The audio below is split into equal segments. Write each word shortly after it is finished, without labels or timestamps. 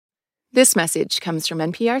This message comes from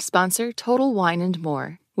NPR sponsor Total Wine &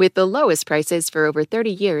 More. With the lowest prices for over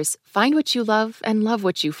 30 years, find what you love and love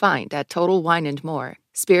what you find at Total Wine & More.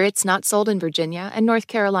 Spirits not sold in Virginia and North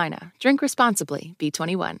Carolina. Drink responsibly.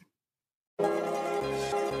 B21.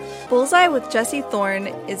 Bullseye with Jesse Thorne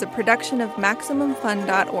is a production of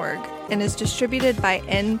MaximumFun.org and is distributed by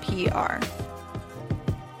NPR.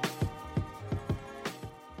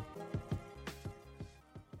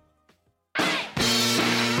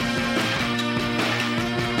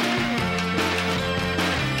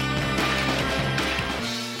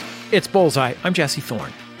 It's Bullseye. I'm Jesse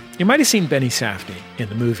Thorne. You might have seen Benny Safdie in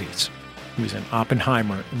the movies. He was in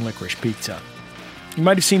Oppenheimer and Licorice Pizza. You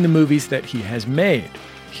might have seen the movies that he has made.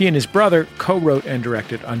 He and his brother co-wrote and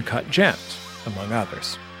directed Uncut Gems, among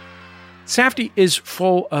others. Safdie is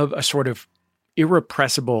full of a sort of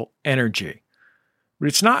irrepressible energy. But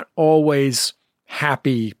it's not always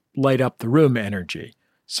happy, light-up-the-room energy.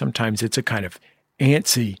 Sometimes it's a kind of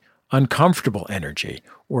antsy, uncomfortable energy,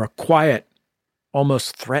 or a quiet,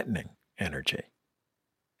 almost threatening energy.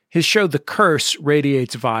 His show The Curse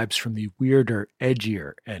radiates vibes from the weirder,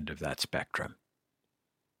 edgier end of that spectrum.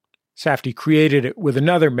 Safdie created it with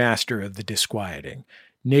another master of the disquieting,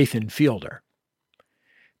 Nathan Fielder.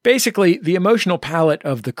 Basically, the emotional palette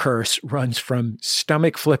of The Curse runs from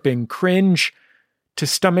stomach-flipping cringe to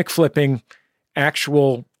stomach-flipping,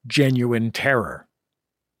 actual, genuine terror.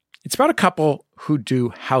 It's about a couple who do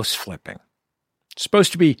house flipping. It's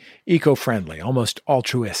supposed to be eco-friendly, almost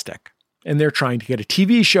altruistic, and they're trying to get a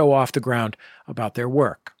TV show off the ground about their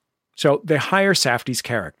work. So they hire Safdie's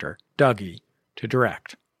character, Dougie, to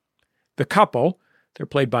direct. The couple, they're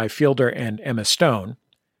played by Fielder and Emma Stone,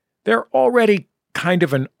 they're already kind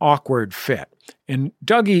of an awkward fit, and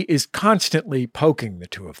Dougie is constantly poking the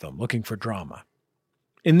two of them, looking for drama.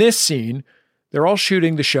 In this scene, they're all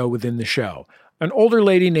shooting the show within the show. An older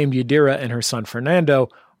lady named Yadira and her son Fernando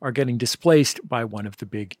are getting displaced by one of the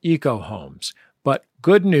big eco homes. But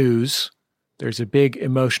good news, there's a big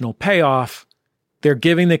emotional payoff. They're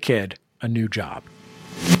giving the kid a new job.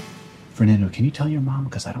 Fernando, can you tell your mom?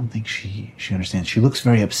 Because I don't think she understands. She looks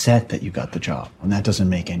very upset that you got the job, and that doesn't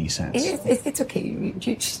make any sense. It's okay.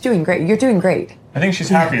 She's doing great. You're doing great. I think she's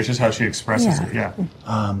happy. It's just how she expresses it, yeah.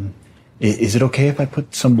 Is it okay if I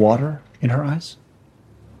put some water in her eyes?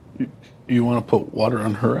 You want to put water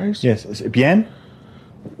on her eyes? Yes. Bien?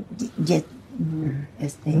 Okay.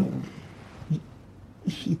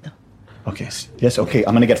 Yes, okay.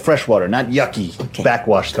 I'm going to get fresh water, not yucky,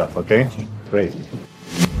 backwash stuff, okay? Great.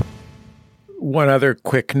 One other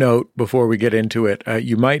quick note before we get into it.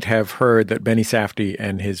 You might have heard that Benny Safdie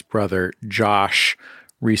and his brother Josh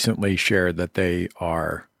recently shared that they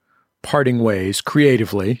are parting ways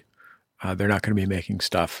creatively. They're not going to be making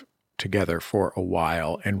stuff together for a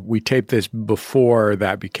while. And we taped this before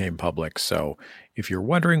that became public. So if you're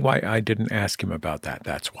wondering why I didn't ask him about that,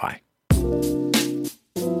 that's why.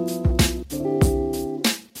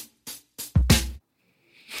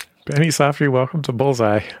 Benny Safdie, welcome to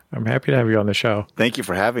Bullseye. I'm happy to have you on the show. Thank you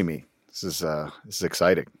for having me. This is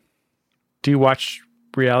exciting. Do you watch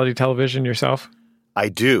reality television yourself? I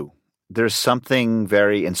do. There's something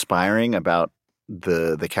very inspiring about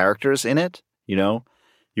the characters in it. You know,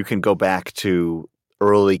 you can go back to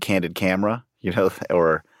early Candid Camera, you know,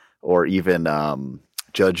 or even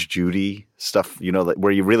Judge Judy stuff, you know,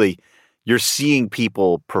 where you're seeing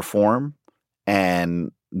people perform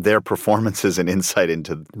and their performances and insight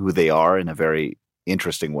into who they are in a very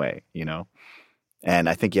interesting way, you know? And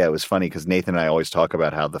I think, it was funny because Nathan and I always talk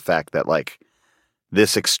about how the fact that like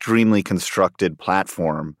this extremely constructed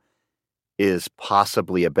platform is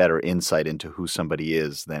possibly a better insight into who somebody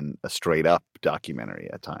is than a straight up documentary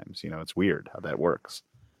at times. You know, it's weird how that works.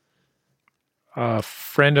 A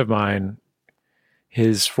friend of mine,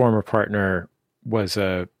 his former partner was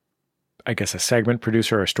a segment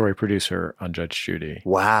producer or a story producer on Judge Judy.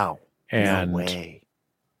 Wow. And no way.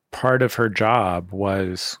 Part of her job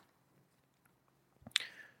was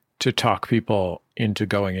to talk people into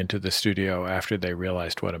going into the studio after they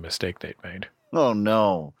realized what a mistake they'd made. Oh,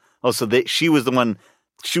 no. Oh, so she was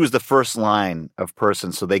the first line of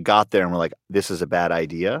person. So they got there and were like, this is a bad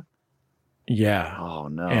idea? Yeah. Oh,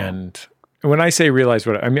 no. And when I say realize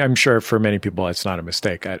what, I mean, I'm sure for many people it's not a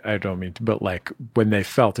mistake. I don't mean to, but like when they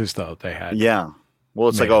felt as though they had. Yeah. Well,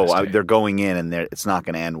 it's like, they're going in and it's not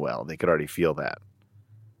going to end well. They could already feel that.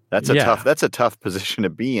 That's a tough position to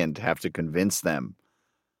be in, to have to convince them.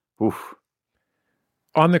 Oof.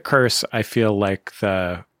 On The Curse, I feel like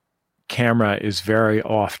the camera is very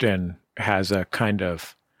often has a kind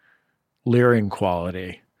of leering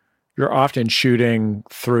quality. You're often shooting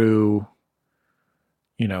through,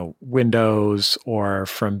 windows or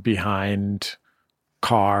from behind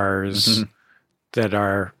cars that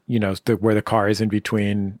are, where the car is in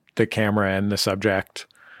between the camera and the subject.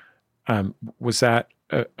 Was that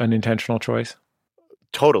an intentional choice?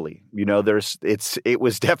 Totally. It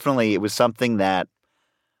was something that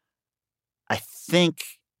I think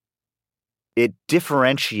it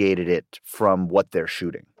differentiated it from what they're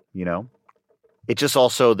shooting, It just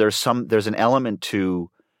also, there's an element to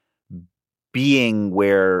being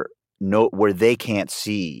where they can't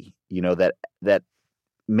see, that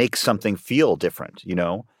makes something feel different,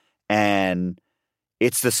 and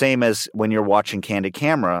it's the same as when you're watching candid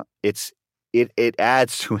camera. It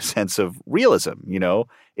adds to a sense of realism,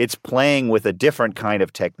 it's playing with a different kind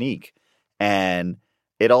of technique, and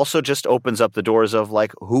it also just opens up the doors of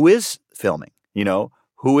like, who is filming,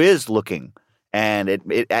 who is looking, and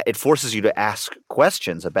it forces you to ask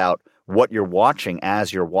questions about what you're watching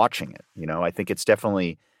as you're watching it. I think it's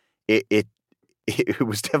definitely it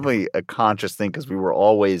was definitely a conscious thing, because we were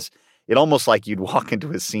always, it almost like you'd walk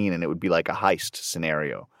into a scene and it would be like a heist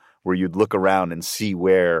scenario where you'd look around and see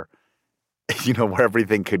where where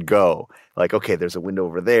everything could go. Like, okay, there's a window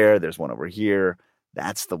over there, there's one over here,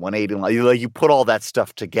 that's the 180 line. You put all that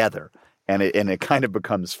stuff together, and it kind of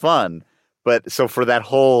becomes fun. But so for that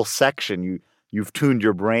whole section, you've tuned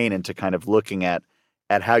your brain into kind of looking at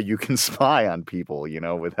how you can spy on people,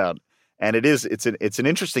 without. And it's an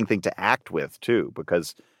interesting thing to act with too,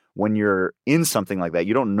 because when you're in something like that,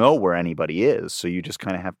 you don't know where anybody is, so you just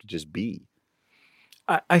kind of have to just be.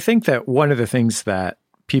 I think that one of the things that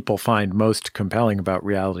people find most compelling about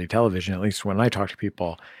reality television, at least when I talk to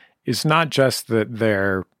people, is not just that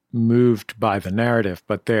they're moved by the narrative,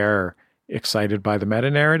 but they're excited by the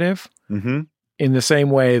meta-narrative. Mm-hmm. In the same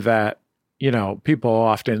way that, people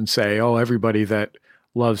often say, oh, everybody that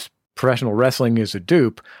loves professional wrestling is a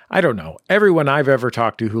dupe. I don't know. Everyone I've ever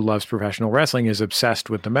talked to who loves professional wrestling is obsessed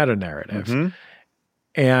with the meta-narrative. Mm-hmm.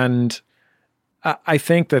 And I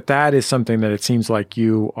think that is something that it seems like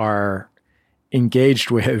you are engaged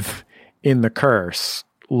with in The Curse.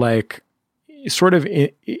 Like, it sort of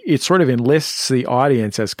enlists the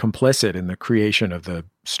audience as complicit in the creation of the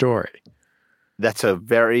story. That's a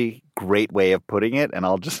very great way of putting it, and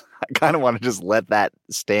I kind of want to just let that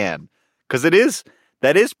stand, because that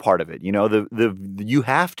is part of it. You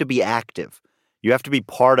have to be active. You have to be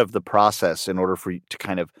part of the process in order for you to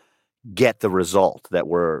kind of get the result that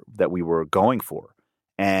we were going for.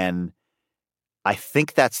 And I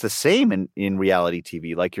think that's the same in reality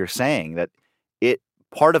TV, like you're saying, that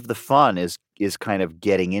part of the fun is kind of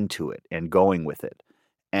getting into it and going with it.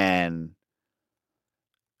 And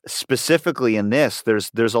specifically in this,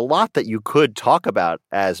 there's a lot that you could talk about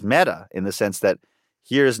as meta, in the sense that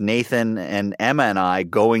here's Nathan and Emma and I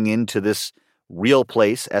going into this real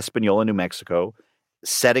place, Espanola, New Mexico,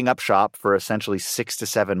 setting up shop for essentially 6 to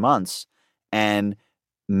 7 months and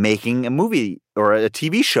making a movie or a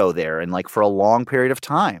TV show there, and like for a long period of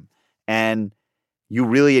time. And you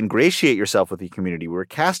really ingratiate yourself with the community. We were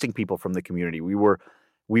casting people from the community. We were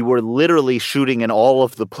literally shooting in all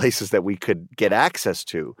of the places that we could get access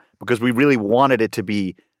to, because we really wanted it to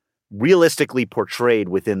be realistically portrayed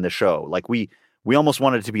within the show. Like we almost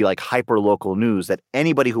wanted it to be like hyper local news, that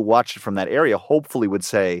anybody who watched it from that area hopefully would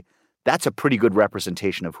say, that's a pretty good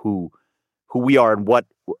representation of who we are and what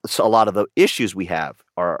a lot of the issues we have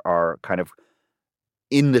are kind of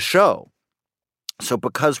in the show. So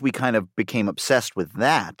because we kind of became obsessed with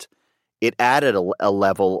that, it added a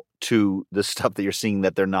level to the stuff that you're seeing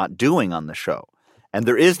that they're not doing on the show. And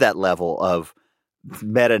there is that level of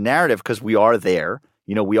meta narrative, because we are there,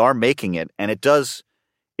 we are making it, and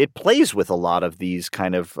it plays with a lot of these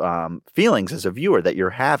kind of feelings as a viewer that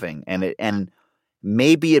you're having, and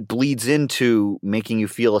maybe it bleeds into making you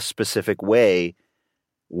feel a specific way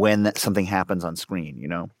when something happens on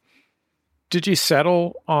screen. Did you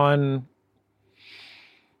settle on,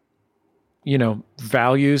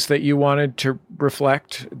 values that you wanted to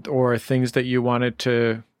reflect, or things that you wanted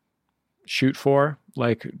to shoot for?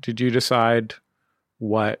 Like, did you decide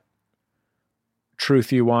what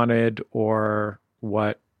truth you wanted or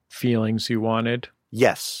what feelings you wanted?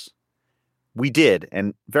 Yes, we did.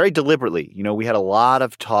 And very deliberately. We had a lot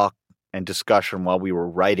of talk and discussion while we were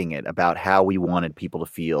writing it about how we wanted people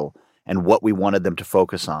to feel and what we wanted them to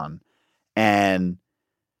focus on. And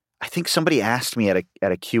I think somebody asked me at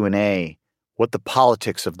a Q&A what the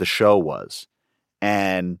politics of the show was.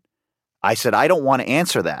 And I said, I don't want to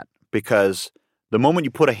answer that, because the moment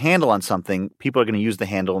you put a handle on something, people are going to use the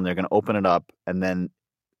handle and they're going to open it up, and then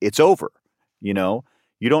it's over. You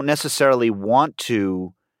don't necessarily want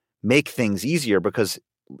to make things easier, because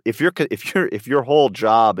if your whole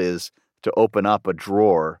job is to open up a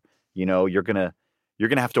drawer, you know, you're going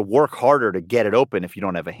to have to work harder to get it open if you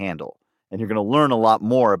don't have a handle. And you're going to learn a lot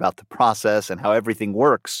more about the process and how everything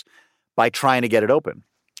works by trying to get it open.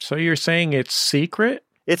 So you're saying it's secret?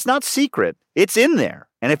 It's not secret. It's in there.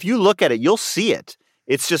 And if you look at it, you'll see it.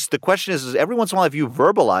 It's just the question is every once in a while, if you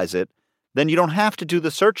verbalize it, then you don't have to do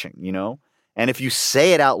the searching, you know? And if you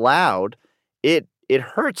say it out loud, it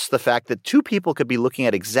hurts the fact that two people could be looking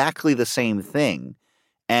at exactly the same thing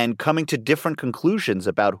and coming to different conclusions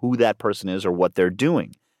about who that person is or what they're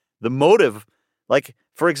doing. The motive, like,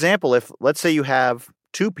 for example, if let's say you have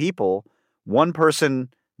two people, one person,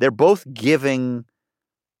 let's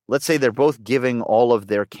say they're both giving all of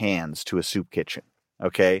their cans to a soup kitchen,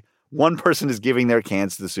 okay? One person is giving their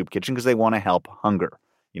cans to the soup kitchen because they want to help hunger,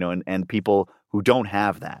 you know, and people who don't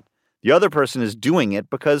have that. The other person is doing it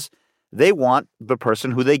because they want the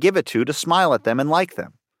person who they give it to smile at them and like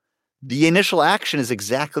them. The initial action is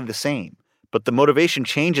exactly the same, but the motivation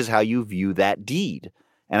changes how you view that deed.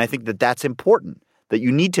 And I think that that's important, that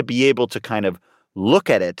you need to be able to kind of look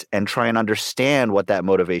at it and try and understand what that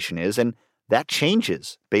motivation is. And that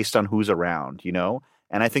changes based on who's around, you know?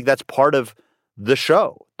 And I think that's part of the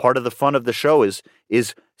show. Part of the fun of the show is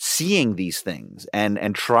seeing these things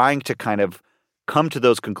and trying to kind of come to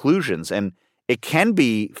those conclusions. And it can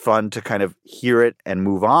be fun to kind of hear it and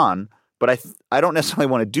move on, but I don't necessarily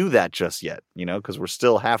want to do that just yet, you know, because we're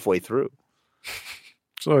still halfway through.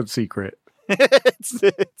 So it's secret.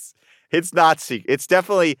 It's not secret. It's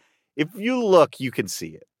definitely, if you look, you can see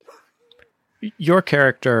it. Your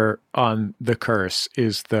character on The Curse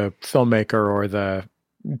is the filmmaker or the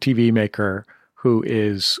TV maker who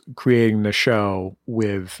is creating the show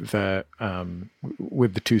with the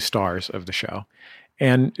two stars of the show.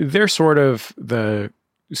 And they're sort of the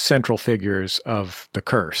central figures of The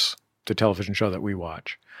Curse, the television show that we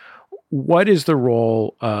watch. What is the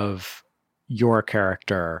role of your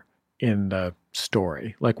character in the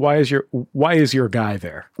story? Like, why is your guy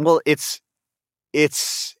there? Well, he's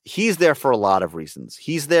there for a lot of reasons.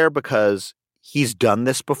 He's there because he's done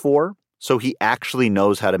this before, so he actually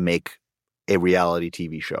knows how to make a reality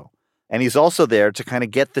TV show. And he's also there to kind of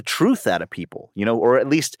get the truth out of people, you know, or at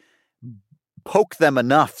least poke them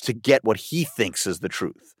enough to get what he thinks is the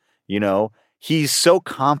truth. You know, he's so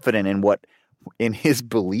confident in his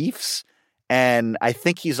beliefs. And I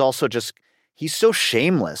think he's also he's so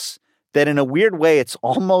shameless that in a weird way, it's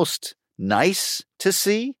almost nice to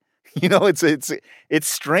see. You know, it's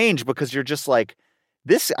strange because you're just like,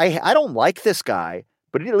 this, I don't like this guy,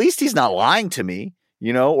 but at least he's not lying to me,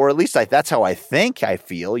 you know, or at least that's how I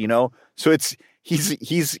feel, you know? So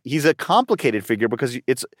he's a complicated figure because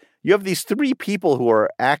you have these three people who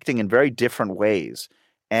are acting in very different ways.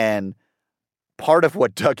 And part of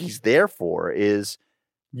what Dougie's there for is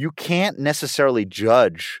you can't necessarily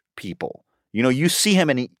judge people. You know, you see him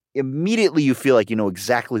and immediately you feel like you know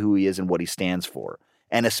exactly who he is and what he stands for.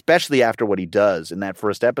 And especially after what he does in that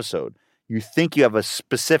first episode, you think you have a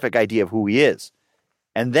specific idea of who he is.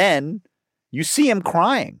 And then you see him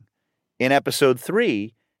crying in episode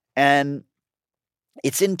 3, and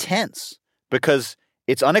it's intense because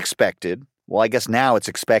it's unexpected. Well, I guess now it's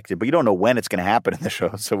expected, but you don't know when it's going to happen in the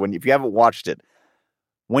show. So if you haven't watched it,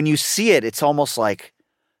 when you see it, it's almost like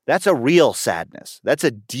that's a real sadness. That's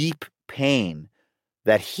a deep pain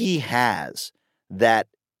that he has that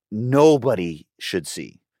nobody should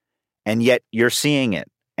see. And yet you're seeing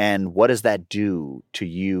it. And what does that do to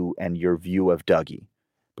you and your view of Dougie?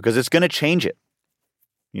 Because it's going to change it.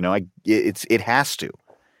 You know, it has to.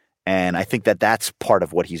 And I think that that's part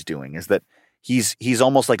of what he's doing, is that he's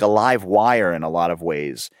almost like a live wire in a lot of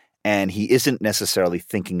ways. And he isn't necessarily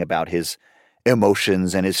thinking about his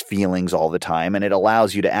emotions and his feelings all the time. And it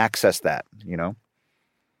allows you to access that, you know?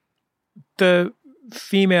 The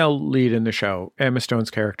female lead in the show, Emma Stone's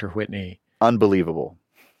character, Whitney. Unbelievable.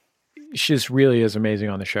 She's really is amazing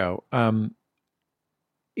on the show.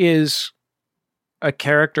 Is a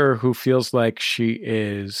character who feels like she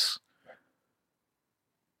is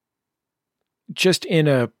just in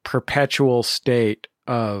a perpetual state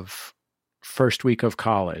of first week of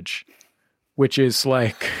college, which is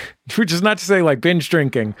not to say like binge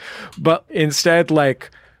drinking, but instead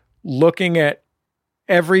like looking at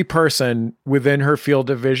every person within her field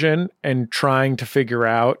of vision and trying to figure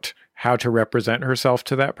out how to represent herself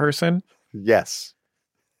to that person. Yes.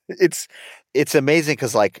 It's amazing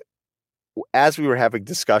because like as we were having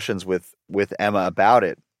discussions with Emma about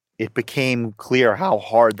it, it became clear how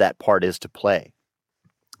hard that part is to play,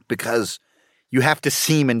 because you have to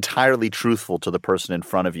seem entirely truthful to the person in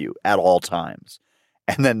front of you at all times.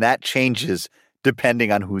 And then that changes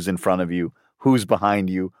depending on who's in front of you, who's behind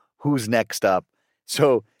you, who's next up.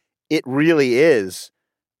 So it really is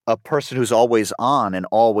a person who's always on and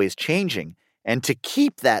always changing. And to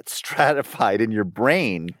keep that stratified in your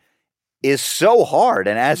brain is so hard.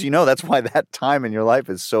 And as you know, that's why that time in your life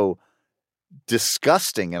is so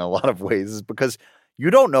disgusting in a lot of ways, is because you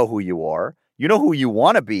don't know who you are. You know who you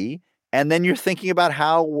want to be. And then you're thinking about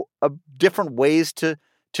how different ways to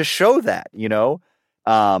show that, you know?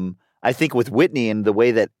 I think with Whitney and the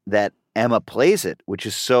way that Emma plays it, which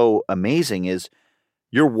is so amazing, is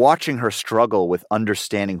you're watching her struggle with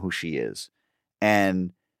understanding who she is.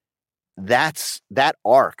 And that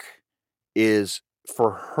arc is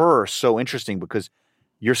for her so interesting because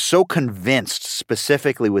you're so convinced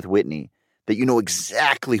specifically with Whitney that you know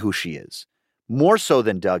exactly who she is, more so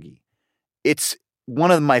than Dougie. It's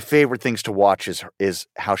one of my favorite things to watch is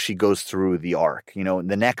how she goes through the arc. You know,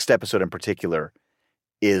 the next episode in particular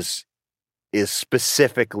is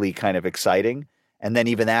specifically kind of exciting. And then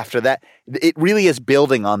even after that, it really is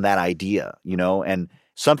building on that idea, you know, and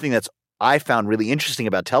something that's I found really interesting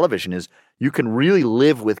about television is you can really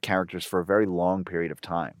live with characters for a very long period of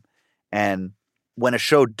time. And when a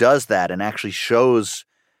show does that and actually shows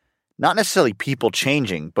not necessarily people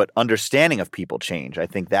changing, but understanding of people change, I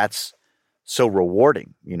think that's so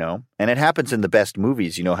rewarding, you know? And it happens in the best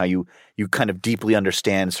movies, you know, how you kind of deeply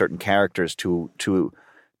understand certain characters to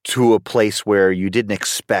a place where you didn't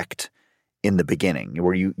expect in the beginning,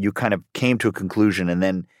 where you kind of came to a conclusion and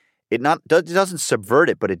then it doesn't subvert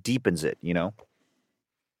it, but it deepens it, you know?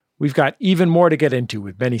 We've got even more to get into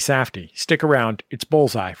with Benny Safdie. Stick around. It's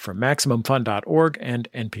Bullseye from MaximumFun.org and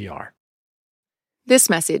NPR. This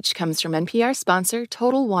message comes from NPR sponsor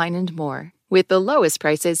Total Wine & More. With the lowest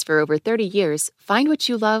prices for over 30 years, find what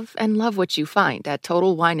you love and love what you find at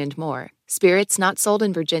Total Wine & More. Spirits not sold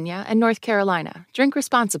in Virginia and North Carolina. Drink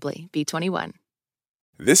responsibly. B21.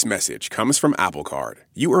 This message comes from Apple Card.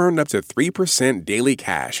 You earn up to 3% daily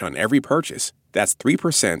cash on every purchase. That's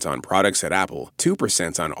 3% on products at Apple,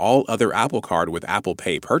 2% on all other Apple Card with Apple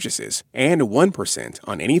Pay purchases, and 1%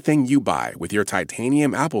 on anything you buy with your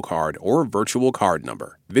titanium Apple Card or virtual card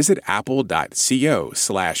number. Visit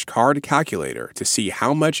apple.co/card calculator to see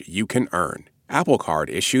how much you can earn. Apple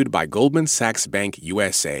Card issued by Goldman Sachs Bank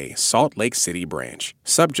USA, Salt Lake City branch.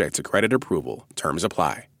 Subject to credit approval. Terms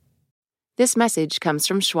apply. This message comes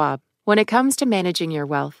from Schwab. When it comes to managing your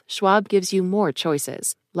wealth, Schwab gives you more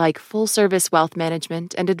choices, like full-service wealth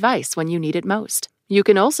management and advice when you need it most. You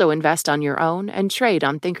can also invest on your own and trade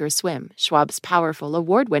on thinkorswim, Schwab's powerful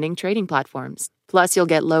award-winning trading platforms. Plus, you'll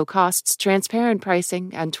get low costs, transparent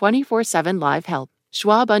pricing, and 24/7 live help.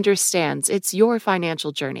 Schwab understands it's your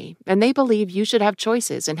financial journey, and they believe you should have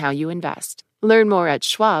choices in how you invest. Learn more at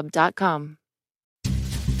schwab.com.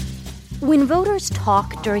 When voters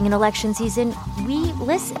talk during an election season, we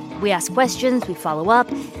listen. We ask questions, we follow up,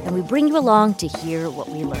 and we bring you along to hear what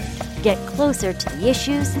we learned. Get closer to the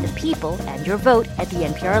issues, the people, and your vote at the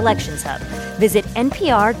NPR Elections Hub. Visit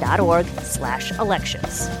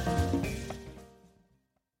npr.org/elections.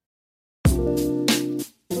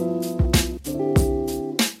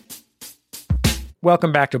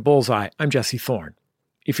 Welcome back to Bullseye. I'm Jesse Thorne.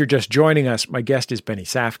 If you're just joining us, my guest is Benny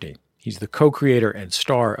Safdie. He's the co-creator and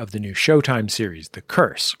star of the new Showtime series, The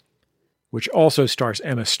Curse, which also stars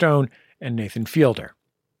Emma Stone and Nathan Fielder.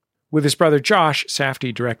 With his brother Josh,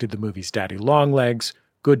 Safdie directed the movies Daddy Longlegs,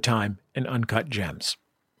 Good Time, and Uncut Gems.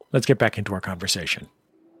 Let's get back into our conversation.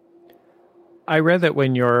 I read that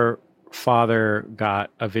when your father got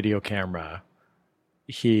a video camera,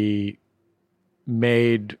 he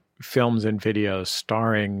made films and videos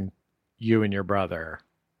starring you and your brother.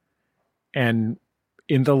 And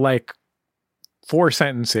in the 4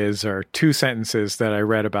 sentences or 2 sentences that I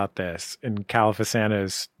read about this in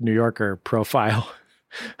Califasana's New Yorker profile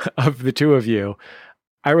of the two of you,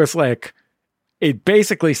 I was like, it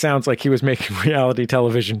basically sounds like he was making reality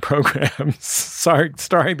television programs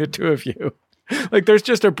starring the two of you. Like there's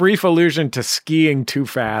just a brief allusion to skiing too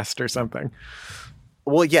fast or something.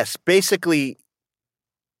 Well, yes, basically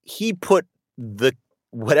he put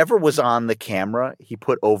whatever was on the camera, he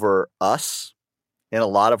put over us in a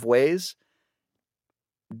lot of ways.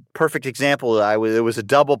 Perfect example, it was a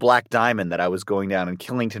double black diamond that I was going down in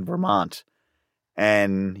Killington, Vermont,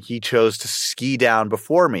 and he chose to ski down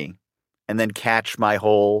before me and then catch my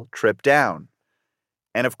whole trip down.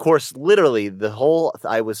 And of course, literally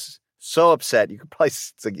I was so upset. You could probably,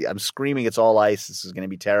 I'm screaming, it's all ice. This is going to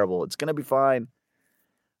be terrible. It's going to be fine.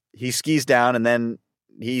 He skis down and then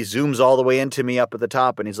he zooms all the way into me up at the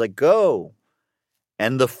top and he's like, go.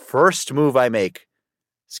 And the first move I make,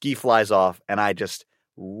 ski flies off and I just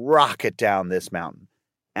rocket down this mountain.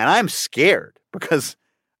 And I'm scared because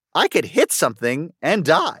I could hit something and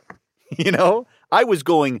die. You know, I was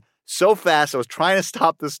going so fast. I was trying to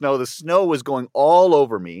stop the snow. The snow was going all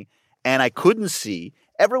over me, and I couldn't see.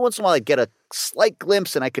 Every once in a while, I'd get a slight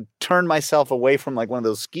glimpse, and I could turn myself away from like one of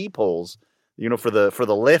those ski poles, for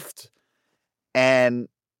the lift. And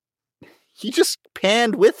he just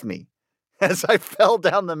panned with me as I fell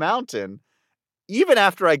down the mountain. Even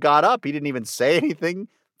after I got up, he didn't even say anything.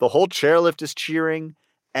 The whole chairlift is cheering.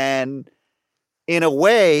 And in a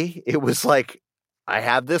way, it was like I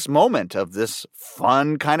have this moment of this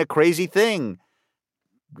fun, kind of crazy thing.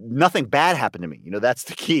 Nothing bad happened to me. That's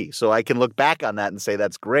the key. So I can look back on that and say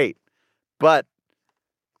that's great. But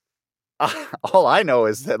all I know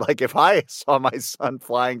is that, like, if I saw my son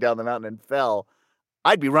flying down the mountain and fell,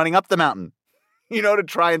 I'd be running up the mountain, to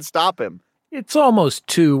try and stop him. It's almost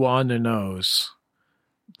too on the nose,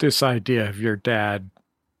 this idea of your dad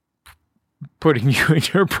putting you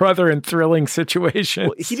and your brother in thrilling situations.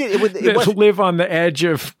 Well, he did. It was live on the edge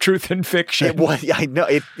of truth and fiction. It was. I know.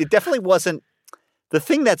 It definitely wasn't. The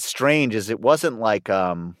thing that's strange is it wasn't like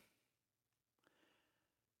there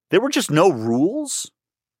were just no rules.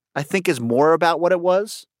 I think is more about what it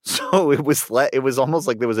was. So it was almost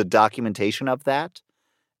like there was a documentation of that,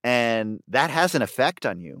 and that has an effect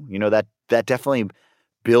on you. That definitely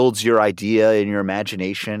builds your idea in your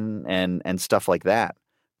imagination and stuff like that.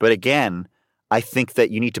 But again, I think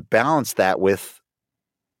that you need to balance that with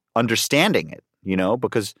understanding it,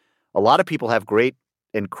 because a lot of people have great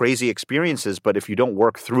and crazy experiences, but if you don't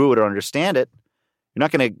work through it or understand it,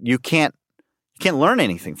 you can't learn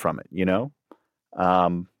anything from it,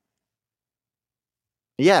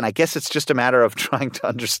 Yeah, and I guess it's just a matter of trying to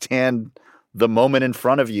understand the moment in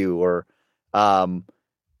front of you, or I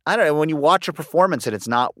don't know, when you watch a performance and it's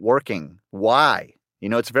not working, why?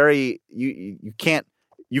 It's very you can't.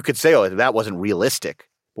 You could say, oh, that wasn't realistic.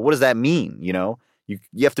 But what does that mean? You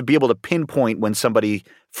have to be able to pinpoint when somebody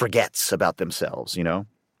forgets about themselves,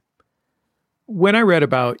 When I read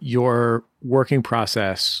about your working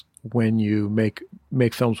process when you make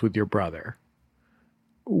films with your brother,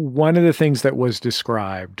 one of the things that was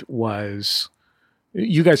described was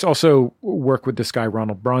you guys also work with this guy,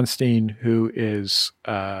 Ronald Braunstein, who is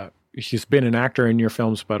he's been an actor in your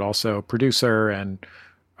films, but also a producer and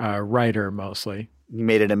writer mostly. He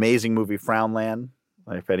made an amazing movie, Frownland.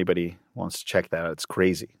 If anybody wants to check that out, it's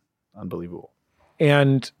crazy, unbelievable.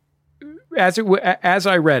 And as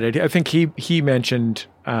I read it, I think he mentioned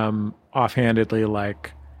offhandedly,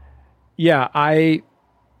 like, yeah, I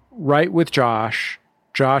write with Josh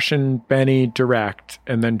and Benny direct,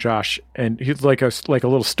 and then Josh and he's like a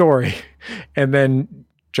little story, and then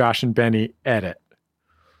Josh and Benny edit.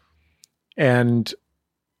 And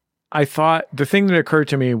I thought the thing that occurred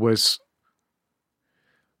to me was,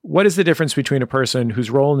 what is the difference between a person whose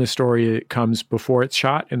role in the story comes before it's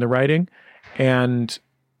shot in the writing and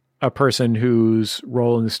a person whose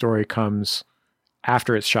role in the story comes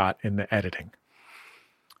after it's shot in the editing?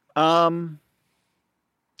 Do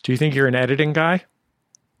you think you're an editing guy?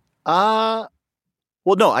 Well,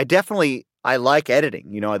 no, I like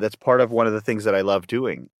editing. That's part of one of the things that I love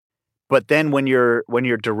doing. But then when you're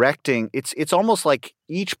directing, it's almost like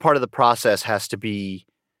each part of the process has to be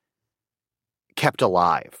kept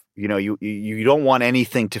alive. You don't want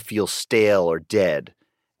anything to feel stale or dead.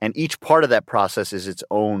 And each part of that process is its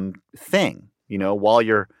own thing. While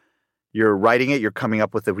you're writing it, you're coming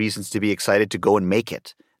up with the reasons to be excited to go and make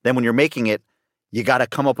it. Then when you're making it, you got to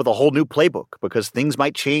come up with a whole new playbook because things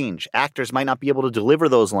might change. Actors might not be able to deliver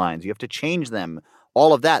those lines. You have to change them.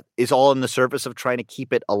 All of that is all in the service of trying to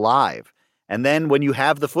keep it alive. And then when you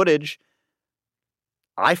have the footage,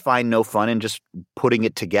 I find no fun in just putting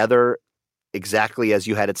it together exactly as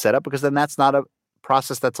you had it set up, because then that's not a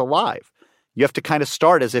process that's alive. You have to kind of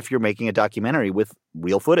start as if you're making a documentary with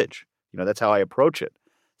real footage. That's how I approach it.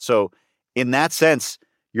 So in that sense,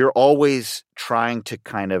 you're always trying to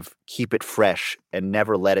kind of keep it fresh and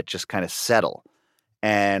never let it just kind of settle.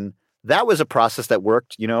 And that was a process that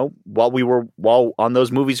worked, while on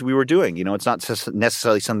those movies we were doing. It's not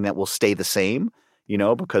necessarily something that will stay the same,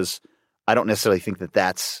 because I don't necessarily think that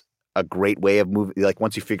that's a great way of moving. Like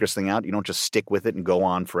once you figure something out, you don't just stick with it and go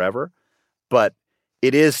on forever. But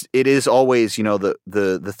it is always,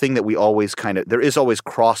 the thing that we always there is always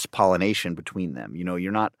cross-pollination between them.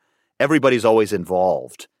 Everybody's always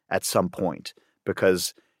involved at some point,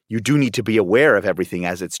 because you do need to be aware of everything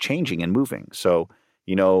as it's changing and moving. So,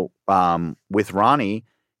 with Ronnie,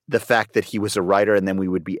 the fact that he was a writer and then we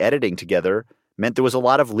would be editing together meant there was a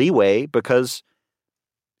lot of leeway because,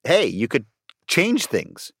 hey, you could change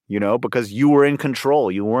things, because you were in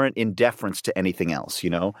control. You weren't in deference to anything else,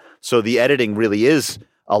 So the editing really is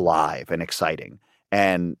alive and exciting.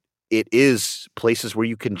 And it is places where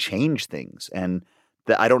you can change things. And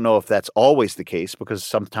I don't know if that's always the case, because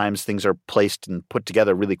sometimes things are placed and put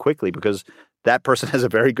together really quickly because that person has a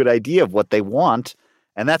very good idea of what they want,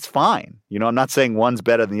 and that's fine. I'm not saying one's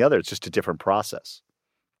better than the other. It's just a different process.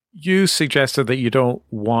 You suggested that you don't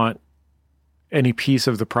want any piece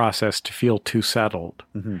of the process to feel too settled.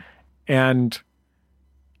 Mm-hmm. And,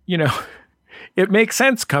 it makes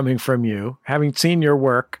sense coming from you, having seen your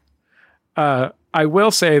work. I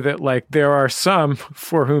will say that, there are some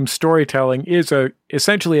for whom storytelling is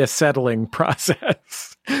essentially a settling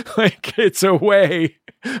process. It's a way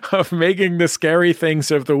of making the scary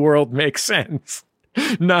things of the world make sense,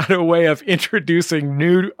 not a way of introducing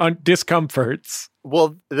new discomforts.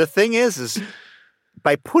 Well, the thing is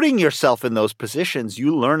by putting yourself in those positions,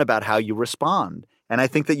 you learn about how you respond. And I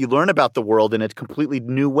think that you learn about the world in a completely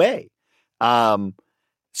new way.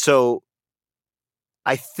 So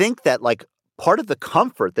I think that part of the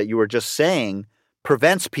comfort that you were just saying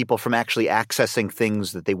prevents people from actually accessing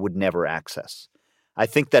things that they would never access. I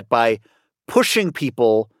think that by pushing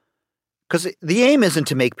people, because the aim isn't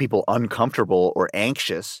to make people uncomfortable or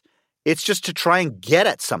anxious. It's just to try and get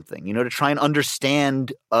at something, to try and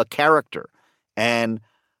understand a character. And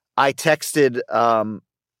I texted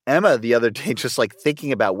Emma the other day, just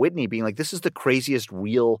thinking about Whitney, being this is the craziest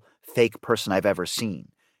real fake person I've ever seen.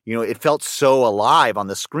 It felt so alive on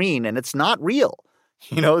the screen, and it's not real.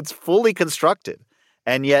 It's fully constructed.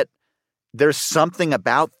 And yet there's something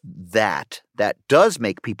about that does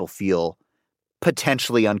make people feel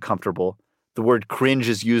potentially uncomfortable. The word cringe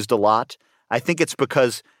is used a lot. I think it's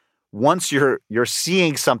because once you're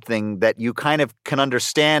seeing something that you kind of can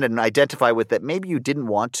understand and identify with that maybe you didn't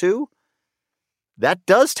want to, that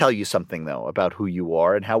does tell you something, though, about who you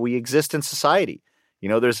are and how we exist in society.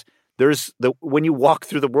 When you walk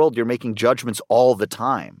through the world, you're making judgments all the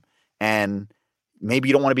time. And maybe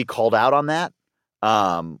you don't want to be called out on that,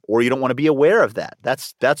 or you don't want to be aware of that.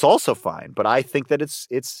 That's also fine. But I think that it's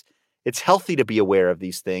healthy to be aware of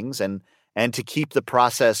these things and to keep the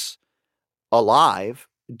process alive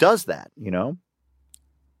does that,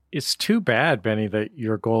 It's too bad, Benny, that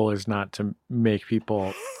your goal is not to make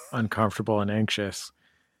people uncomfortable and anxious.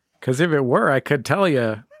 Because if it were, I could tell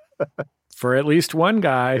you for at least one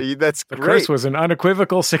guy, that's the great. curse was an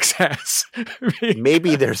unequivocal success.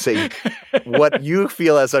 Maybe they're saying what you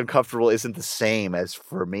feel as uncomfortable isn't the same as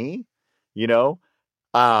for me,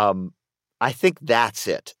 I think that's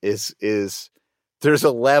it, is there's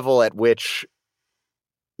a level at which,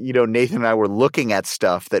 Nathan and I were looking at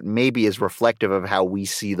stuff that maybe is reflective of how we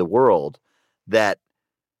see the world, that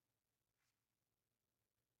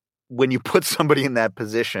when you put somebody in that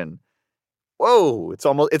position, whoa, it's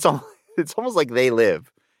almost like they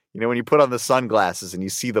live. When you put on the sunglasses and you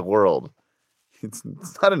see the world,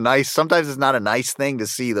 sometimes it's not a nice thing to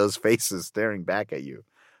see those faces staring back at you.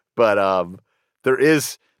 But there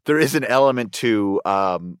is an element to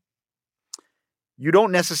you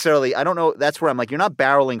don't necessarily, I don't know, that's where I'm you're not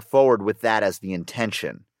barreling forward with that as the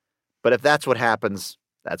intention. But if that's what happens,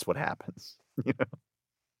 that's what happens.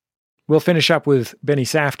 We'll finish up with Benny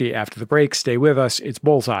Safdie after the break. Stay with us. It's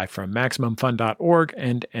Bullseye from MaximumFun.org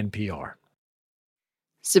and NPR.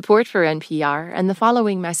 Support for NPR and the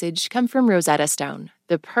following message come from Rosetta Stone,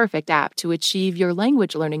 the perfect app to achieve your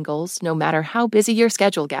language learning goals no matter how busy your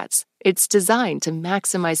schedule gets. It's designed to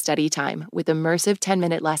maximize study time with immersive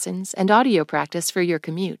 10-minute lessons and audio practice for your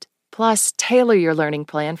commute. Plus, tailor your learning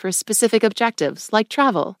plan for specific objectives like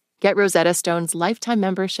travel. Get Rosetta Stone's lifetime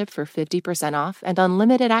membership for 50% off and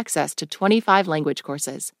unlimited access to 25 language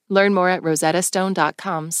courses. Learn more at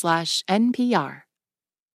rosettastone.com/NPR.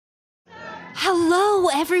 Hello,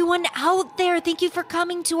 everyone out there. Thank you for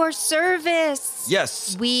coming to our service.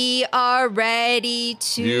 Yes. We are ready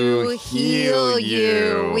to heal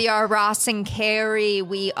you. We are Ross and Carrie.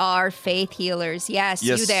 We are faith healers. Yes,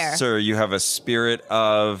 you there. Yes, sir. You have a spirit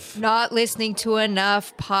of not listening to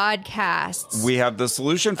enough podcasts. We have the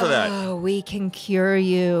solution for that. Oh, we can cure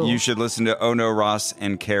you. You should listen to Oh No, Ross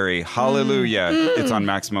and Carrie. Hallelujah. It's on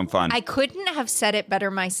Maximum Fun. I couldn't have said it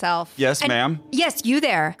better myself. Yes, ma'am. Yes, you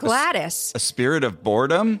there. Gladys. A spirit of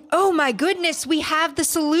boredom? Oh my goodness, we have the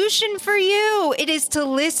solution for you. It is to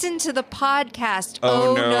listen to the podcast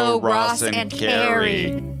Oh No, Ross and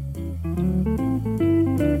Carrie.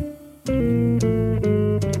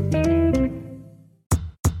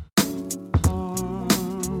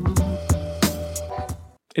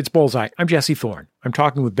 It's Bullseye. I'm Jesse Thorne. I'm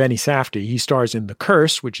talking with Benny Safdie. He stars in The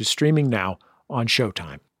Curse, which is streaming now on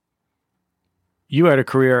Showtime. You had a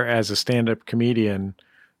career as a stand-up comedian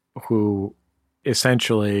who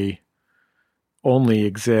essentially only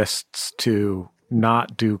exists to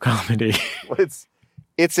not do comedy.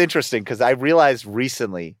 It's interesting because I realized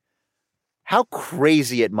recently how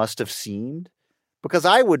crazy it must have seemed, because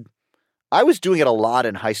I was doing it a lot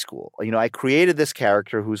in high school. You know, I created this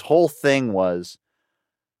character whose whole thing was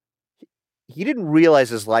he didn't realize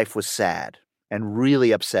his life was sad and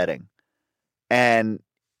really upsetting. And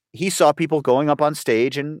he saw people going up on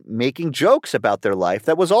stage and making jokes about their life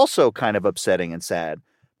that was also kind of upsetting and sad.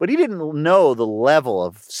 But he didn't know the level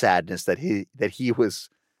of sadness that he was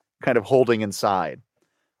kind of holding inside.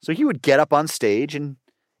 So he would get up on stage and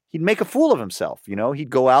he'd make a fool of himself. You know, he'd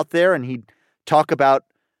go out there and he'd talk about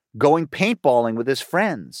going paintballing with his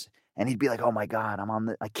friends. And he'd be like, oh my God,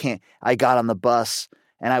 I got on the bus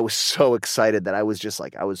and I was so excited that I was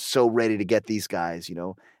so ready to get these guys, you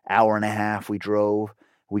know, hour and a half we drove.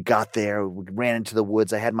 We got there, we ran into the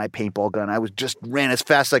woods. I had my paintball gun. I ran as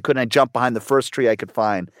fast as I could, and I jumped behind the first tree I could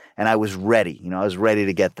find, and I was ready. You know, I was ready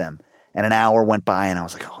to get them. And an hour went by, and I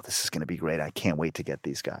was like, oh, this is going to be great. I can't wait to get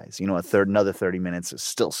these guys. You know, another 30 minutes, I was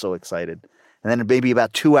still so excited. And then maybe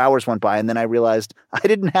about 2 hours went by, and then I realized I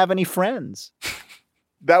didn't have any friends.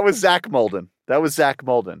 That was Zach Molden.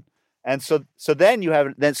 And so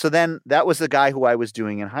then that was the guy who I was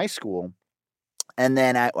doing in high school. And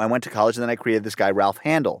then I went to college, and then I created this guy, Ralph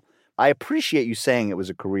Handel. I appreciate you saying it was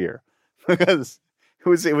a career, because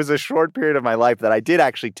it was a short period of my life that I did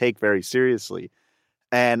actually take very seriously.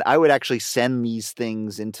 And I would actually send these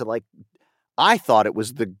things into I thought it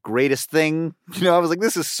was the greatest thing. You know, I was like,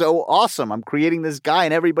 this is so awesome. I'm creating this guy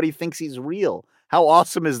and everybody thinks he's real. How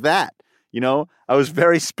awesome is that? You know, I was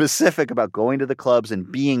very specific about going to the clubs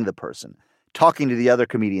and being the person, talking to the other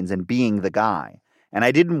comedians and being the guy. And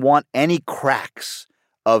I didn't want any cracks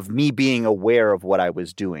of me being aware of what I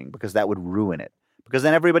was doing, because that would ruin it. Because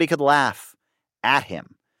then everybody could laugh at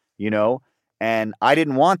him, you know? And I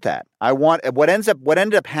didn't want that. What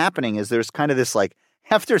ended up happening is there's kind of this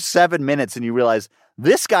after 7 minutes and you realize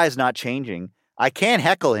this guy's not changing. I can't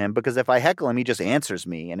heckle him, because if I heckle him, he just answers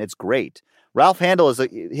me and it's great. Ralph Handel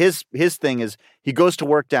his thing is he goes to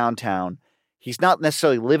work downtown. He's not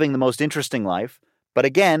necessarily living the most interesting life, but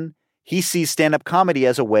again, he sees stand-up comedy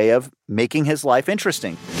as a way of making his life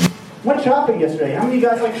interesting. Went shopping yesterday. How many of you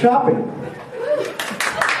guys like shopping?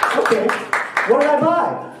 Okay. What did I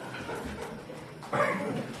buy?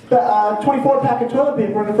 24-pack of toilet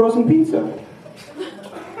paper and a frozen pizza.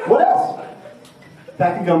 What else?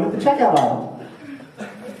 Pack of gum at the checkout aisle.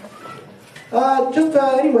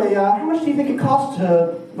 Anyway, how much do you think it costs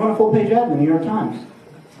to run a full-page ad in the New York Times?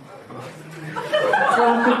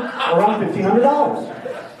 Around $1,500.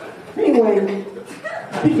 Anyway,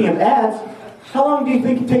 speaking of ads, how long do you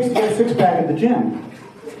think it takes to get a six-pack at the gym?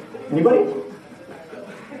 Anybody?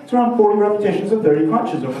 It's around 40 repetitions of 30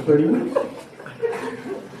 crunches over 30 weeks.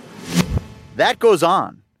 That goes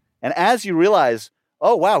on. And as you realize,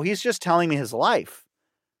 oh, wow, he's just telling me his life.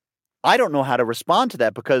 I don't know how to respond to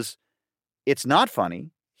that, because it's not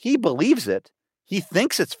funny. He believes it. He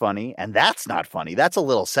thinks it's funny, and that's not funny. That's a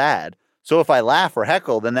little sad. So if I laugh or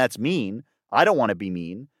heckle, then that's mean. I don't want to be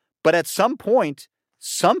mean. But at some point,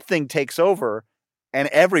 something takes over and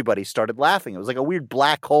everybody started laughing. It was like a weird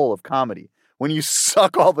black hole of comedy. When you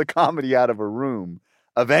suck all the comedy out of a room,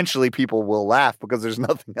 eventually people will laugh because there's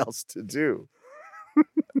nothing else to do.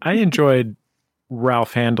 I enjoyed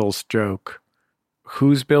Ralph Handel's joke.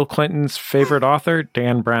 Who's Bill Clinton's favorite author?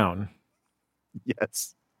 Dan Brown.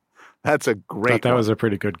 Yes. That's a great Thought that was a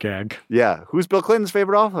pretty good gag. Yeah. Who's Bill Clinton's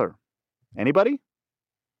favorite author? Anybody?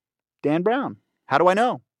 Dan Brown. How do I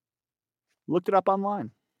know? Looked it up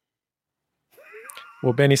online.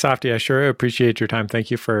 Well, Benny Safdie, I sure appreciate your time.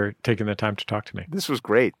 Thank you for taking the time to talk to me. This was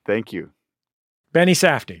great. Thank you. Benny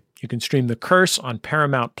Safdie. You can stream The Curse on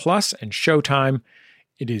Paramount Plus and Showtime.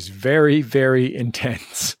 It is very, very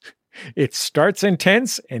intense. It starts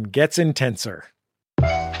intense and gets intenser.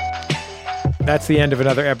 That's the end of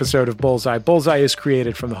another episode of Bullseye. Bullseye is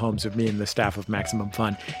created from the homes of me and the staff of Maximum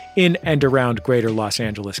Fun in and around greater Los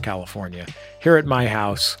Angeles, California. Here at my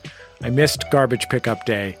house, I missed garbage pickup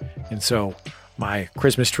day, and so my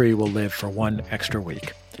Christmas tree will live for one extra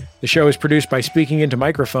week. The show is produced by Speaking Into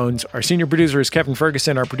Microphones. Our senior producer is Kevin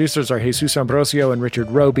Ferguson. Our producers are Jesus Ambrosio and Richard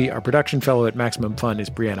Roby. Our production fellow at Maximum Fun is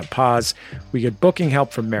Brianna Paz. We get booking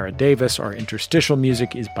help from Mara Davis. Our interstitial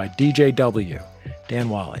music is by DJ W, Dan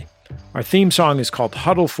Wally. Our theme song is called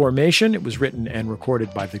Huddle Formation. It was written and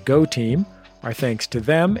recorded by the Go Team. Our thanks to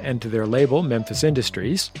them and to their label, Memphis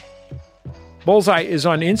Industries. Bullseye is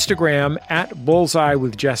on Instagram at Bullseye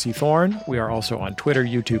with Jesse Thorne. We are also on Twitter,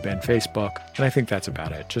 YouTube, and Facebook. And I think that's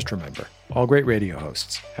about it. Just remember, all great radio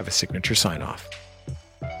hosts have a signature sign-off.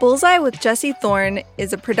 Bullseye with Jesse Thorne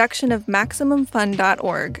is a production of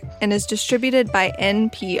MaximumFun.org and is distributed by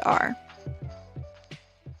NPR.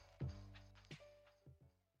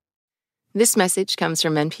 This message comes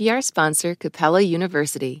from NPR sponsor Capella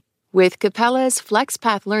University. With Capella's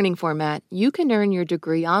FlexPath learning format, you can earn your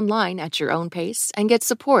degree online at your own pace and get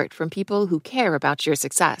support from people who care about your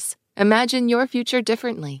success. Imagine your future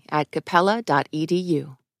differently at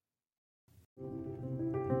capella.edu.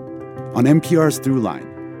 On NPR's Throughline.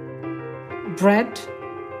 Bread,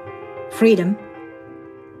 freedom,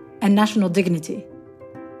 and national dignity.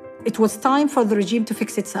 It was time for the regime to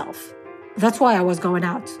fix itself. That's why I was going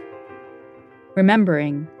out.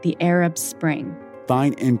 Remembering the Arab Spring.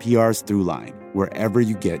 Find NPR's Throughline wherever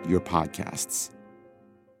you get your podcasts.